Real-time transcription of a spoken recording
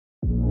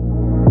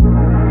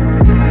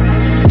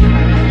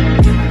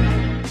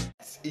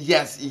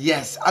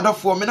Yes. Other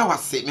for me now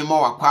was say me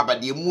more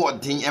kwaba the more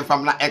ding and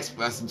family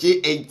express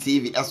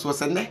JATV as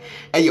was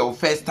your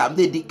first time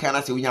they did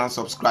can say we are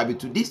subscribing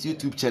to this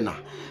YouTube channel.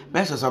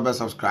 Make sure you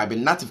subscribe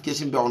and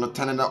notification bell on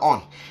turn it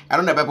on. I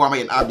don't know about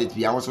an update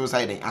we are also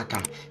saying I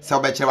can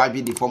sell better will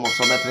be the form of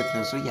some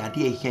better so yeah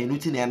dear here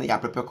nothing and ya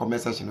prepare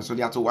comment section so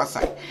they are to one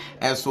side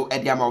and so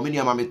at the amount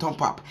minimum thumb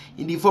up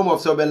in the form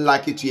of so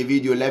like it to a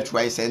video left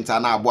right center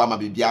now boama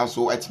be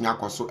so at me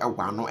so a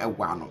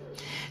one.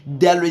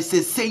 There is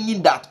a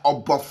saying that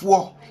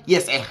Obofo,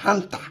 yes, a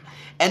hunter,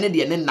 and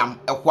the nam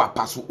a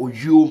wapasu or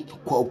you,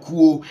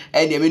 Kwaku,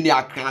 and the many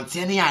accounts,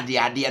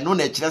 idea, no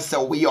nature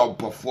so we are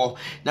before.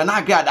 Then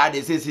I got that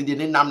is in the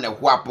name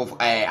of wap of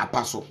a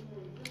passo.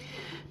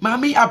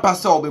 Mammy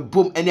apostle be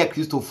boom any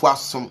Christopher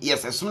some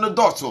yes as soon as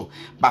doctor,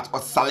 but or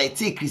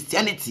salete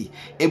Christianity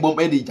a bomb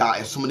edija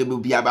as soon will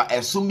be about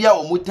as soon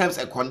or terms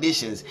and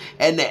conditions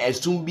and as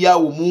soon be a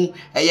woman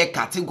a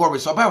category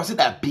so I was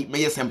that beat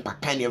me some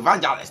pakani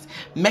evangelist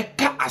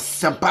mecca as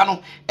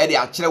sampano and the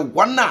actual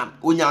one nam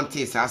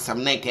unyantis as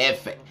some neck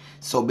effect.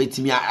 So bet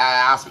me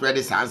I spread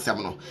this answer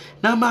no.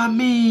 Now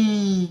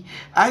mammy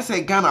I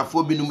say Ghana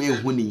for binum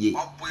a winning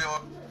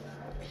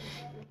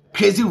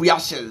crazy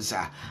reactions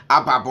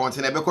about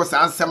Bonton because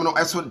I'm seminal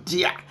as so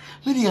dear.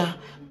 Media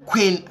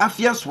Queen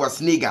Afias was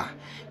nigger.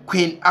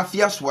 Queen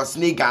Afias was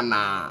nigger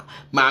na.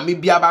 Mammy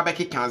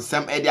Biababeki can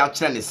some edia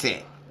chene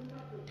say.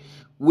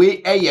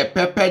 We a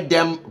pepper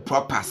them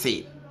proper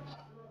say.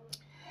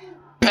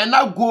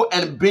 Penna go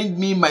and bring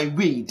me my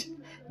weed.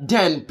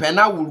 Then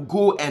Penna will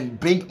go and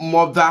bring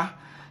mother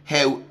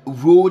her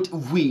road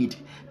weed.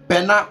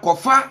 Penna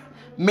kofa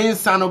means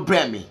son of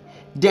Bremy.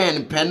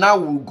 Then Penna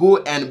will go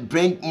and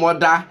bring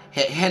mother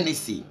her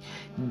Hennessy.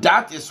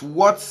 That is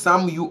what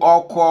some you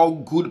all call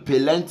good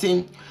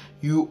parenting.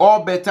 You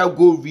all better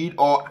go read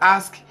or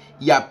ask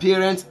your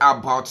parents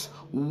about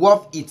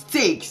what it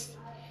takes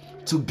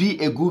to be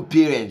a good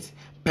parent.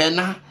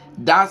 Penna,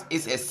 that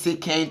is a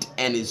second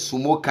and a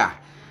smoker.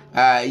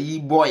 Ye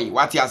boy,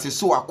 what you say?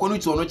 So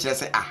according to no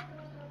say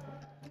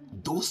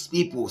those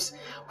peoples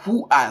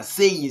who are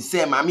saying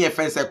say mommy a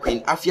friend say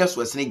Queen Afias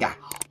was nigga.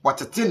 What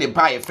a thing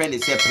by a friend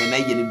is saying,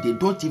 they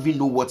don't even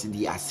know what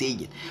they are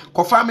saying.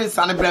 Confirm me,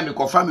 son, brem,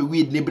 confirm me,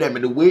 weed, nibram,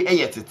 the way a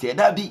yet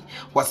that be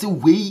was a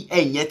way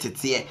and yet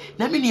it's here.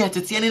 Let me near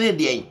to any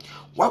day.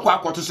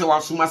 What to say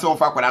was so much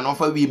of and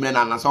offer women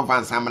and some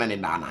fan salmon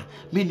and Dana.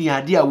 Many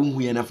idea whom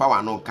we and a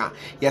flower no can.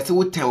 Yes, it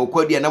would tell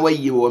Cody and away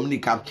you or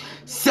Minica.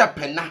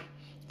 Sepena.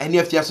 And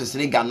if you're so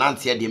nigga,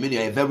 Nancy, the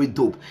menu are very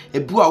dope. A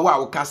boy,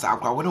 wow, cast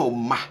out, I want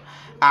ma.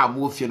 I'm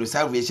with you in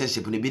a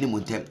relationship in the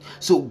minimum term.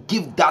 So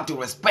give that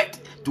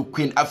respect to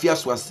Queen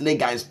Afias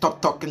Schwarzenegger and stop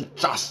talking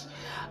trash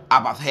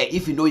about her.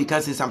 If you know you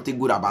can say something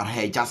good about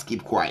her, just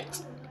keep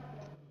quiet.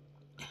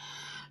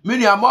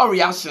 Many more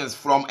reactions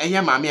from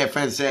Mammy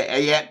friends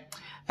say,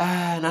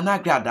 Nana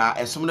Agradaa,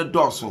 as some of the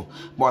dorsal,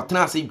 but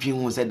Nancy Dream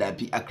who said that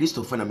be a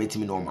Christopher and met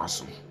him in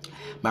almost.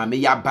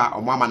 Mammy Yaba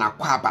or Mamma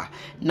Naquaba.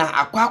 Now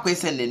a quack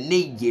and the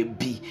nay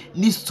be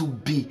needs to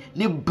be,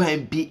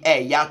 nibban be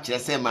a yacht,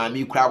 say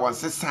Mammy Craz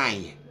wants a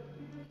sign.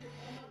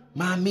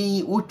 Mammy,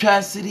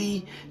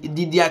 Utracity,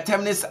 did the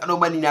attempts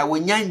nobody now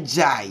when yan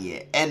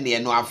jay, and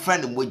they no a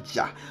friend with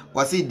ya,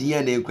 was it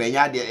DNA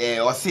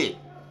crania or say.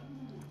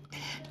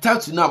 Tell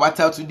to now what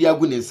tell to the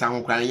agoon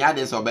sound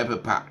craniades or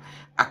pepper.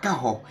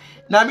 Akaho.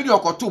 Now, me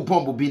or two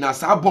bomb be na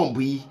sa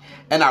bombi,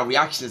 and our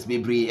reactions may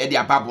be Eddie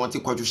Abab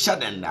wanted to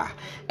Sheldon.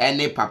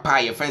 And a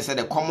papa, your friend said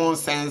the common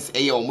sense,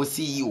 a almost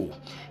see you.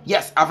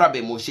 Yes, Avram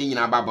Moshe in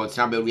about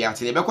number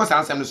reacting because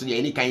I'm some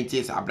any kind of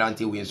taste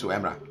Abranti wins so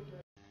Emra.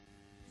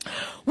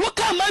 What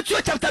come Matthew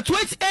chapter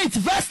 28,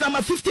 verse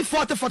number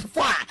 54 to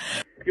 44?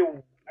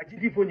 Yo, I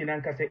did you phone in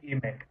Anka say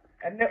amen.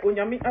 And then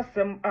Onyami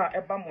asem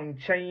Ebamon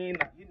chain,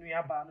 you know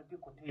about the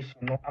quotation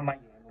no Amayan.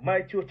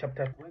 Matthew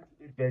chapter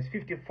 28, verse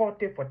 54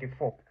 to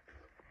 44.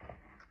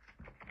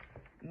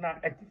 Na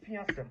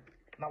etifiasem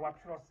na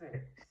watro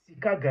se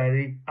sika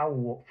gari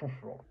awo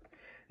foforo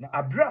na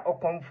abra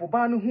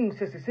okonfoba no hu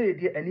se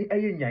de ani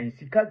ayenyan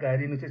sika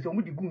gari no se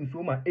omudi gu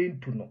nso ma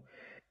entu no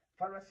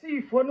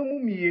Farisifo no mu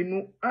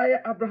mienu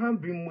aya Abraham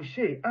bin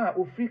Moshe a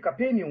ofri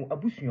Capernaum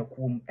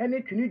abusuakuom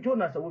ene twini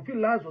Jonas a ofri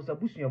Lazarus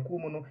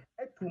abusuakuom no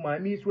etu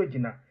maami so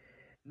agina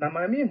na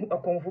maami hu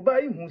okonfoba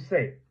yi hu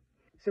se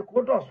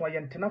kodo so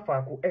ayentena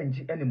faako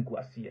enji enemgu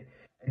ase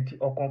enti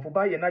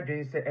okonfoba ye na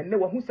dwen se enne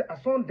wa hu se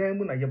asondan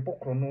mu na ye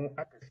bokro no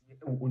akasiye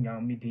ewu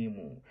onyamidin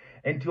mu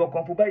enti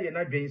okonfoba ye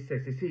na dwen se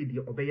di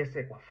obeye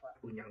se wafa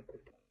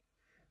onyankopon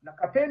na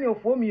Capernaum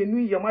fo mienu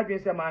ye ma dwen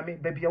se maami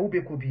babia wo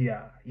beko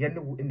bia ye ne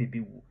wo ene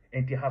bewu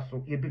enti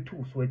haso ye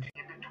betu so ati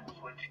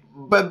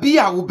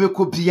Babia will be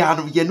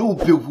copiano, ye no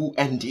bewu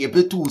and ye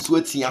betu so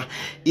atia.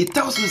 It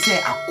tells you say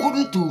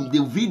according to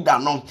the reader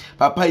no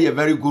papa ye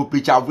very good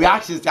preacher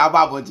reactions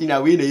about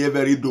Bontina we ye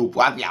very dope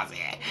what ya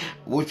say.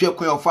 What you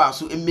call for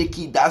so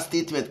make that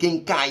statement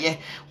king kaye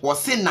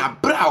was say na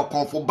bra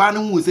konfoba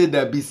no hu say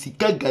da be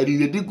sika gari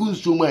ye de gun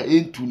so ma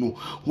entu no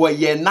wo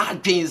ye na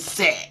dwen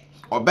say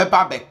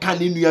obeba be kan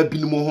nua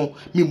binumo ho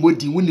me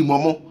modi wuni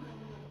momo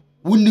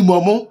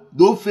Unimomo,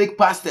 those fake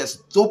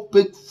pastors, so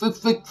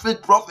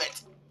fake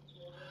prophets,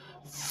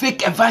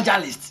 fake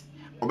evangelists.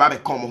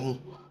 Obabe come home.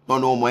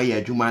 No more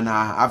ya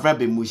Jumana, Avram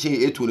be Moshe,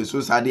 it will so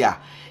sadia.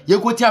 You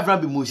go to Avram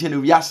be Moshe, and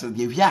we ask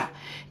the ya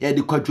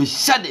the Kwadwo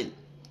Sheldon.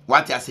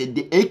 What I said,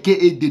 the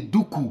aka the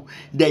Duku,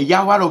 the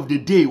Yawar of the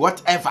day,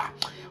 whatever.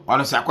 One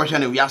of the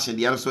question we asked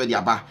the answer the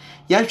Abba.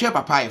 Yan share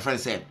papa, friend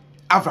said,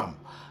 Avram,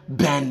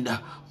 Ben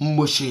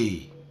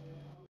Moshe.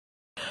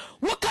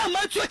 What come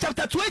Matthew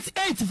chapter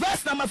 28,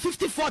 verse number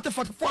 54 to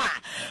 44.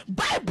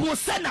 Bible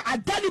said na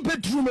adani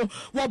bedroom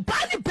wo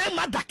bani be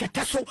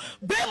madakete so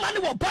be mani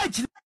wo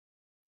baji.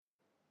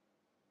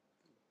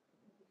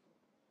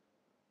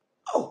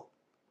 Oh,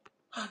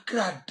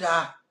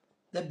 Agradaa,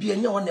 the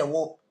bienya one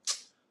wo.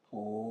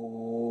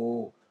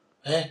 Oh,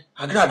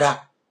 Agradaa.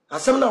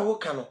 Asem na wo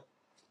ka no.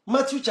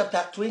 Matthew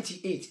chapter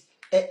 28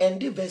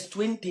 and verse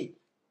 20.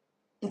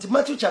 Into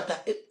Matthew chapter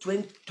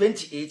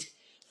 28,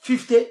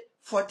 50,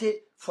 40,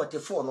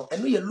 44 no.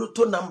 And we a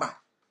lotto number.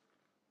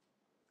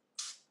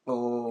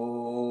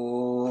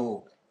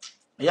 Oh.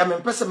 Ya me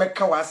pese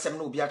meka wa asem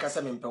no obi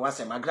akasa me mpe wa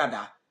asem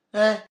Agradaa.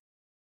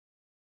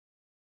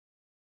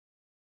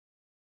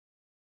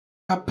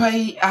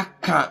 Papai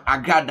aka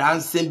Agradaa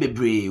nsem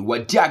bebre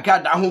wadi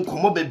Agradaa ho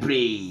komo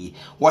bebre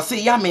wo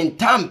se ya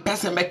mentam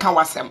pese meka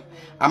wasem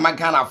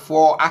amagana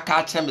for aka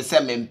ache me se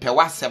mempe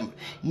wasem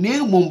na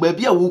emum ba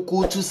bia wo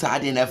ko tu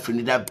saade na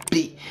afrini da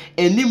be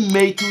eni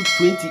Matthew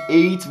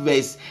 28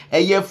 verse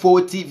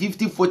 40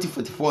 50 40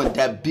 44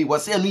 da be wo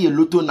se no ye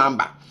lotto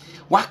number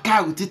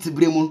waka utiti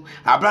bremu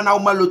abra na wo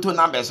ma lotto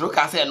number so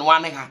ka se no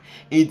ane ha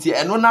enti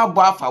eno na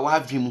bo afa wa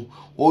adwemu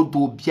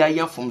odo bia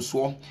ya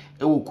fomso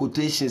ewo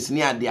quotations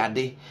ni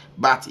ade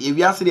but if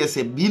you ask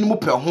say bi ni mo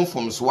pe ho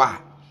fomso a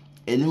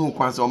eni ho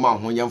kwan se o ma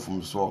ho ya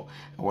fomso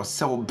wo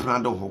se wo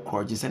brand ho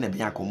kroje se na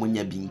bia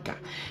akomonya bi nka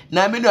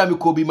na me no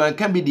amiko bi man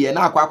kan bi de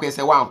na akwa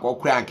se wa anko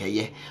kra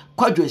ankaye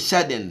Kwadwo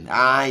Sheldon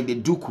the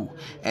Duku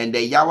and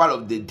the Yawar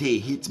of the day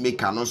hit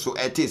maker no so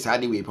it is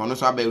anyway no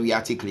so about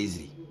reality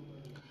crazy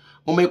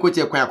o me ko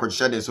tie kwan Kwadwo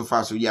Sheldon so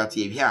far so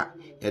reality e hia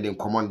e de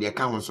command de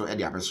ka ho so e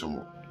de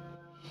abesomo.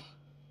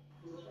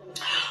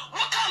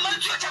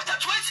 Chapter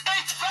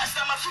 28, verse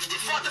number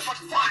 54 to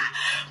 44.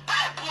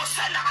 Bible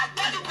said na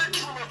adani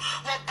bedroom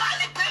wo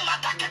bani be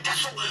madakete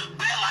so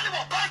be mani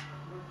wo baji.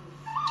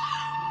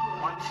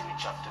 Matthew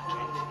chapter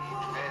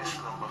 28, verse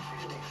number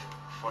 50,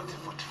 40,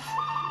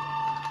 44.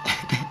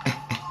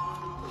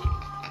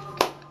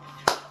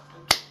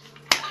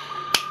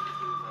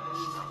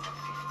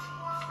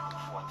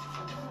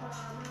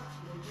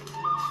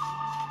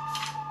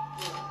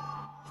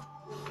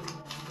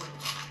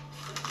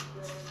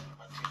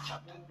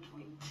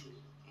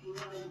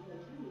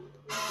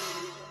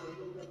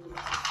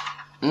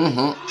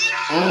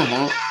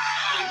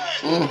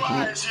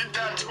 Why is it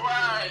that?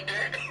 Why?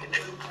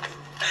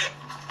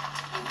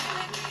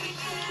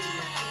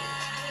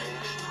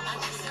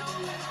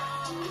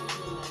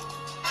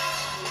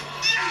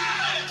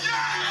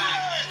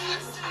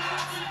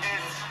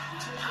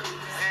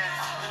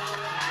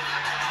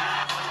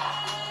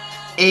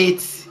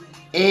 It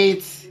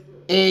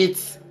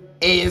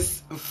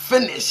is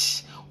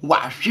finished.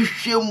 Well,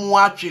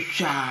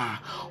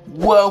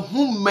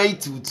 who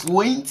made to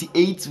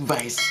 28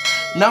 verse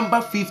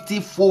number 50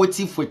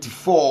 40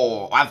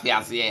 44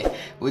 obviously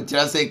we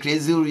just say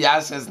crazy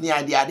reactions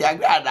near the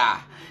Agradaa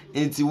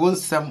into one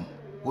some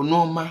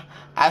onoma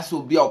as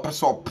will be a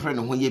person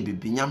print when ye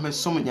be nyame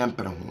some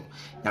nyampere ho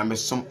nyame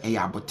some e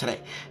abotre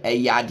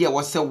e yade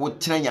wo se wo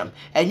trenyan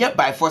enye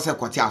by force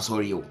kwoti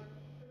asori o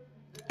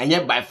enye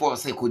by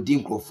force ko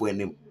din krofo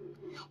anem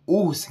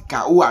o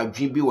sika o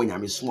adwen bi wo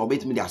nyame som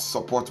obetimi dia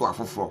support wa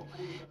foforo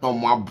na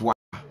mo aboa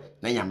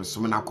na nyame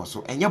som na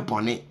akoso enye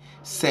bone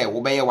se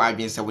wo beye wa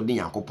adwen se wo din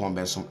yakopon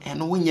be som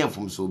eno wo nya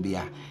mfom so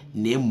bia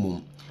na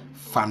emum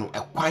fa no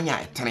ekwan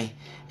a etere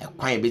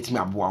ekwan ebetimi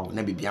aboa wo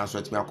na bibia so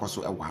etimi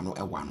akoso ewa no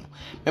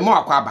me mo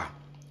akwa ba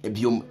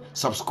ebiom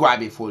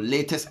subscribe for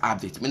latest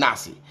update me na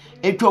ase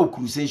etwa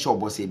okurusen show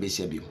boss e be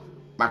hia biom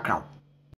makraw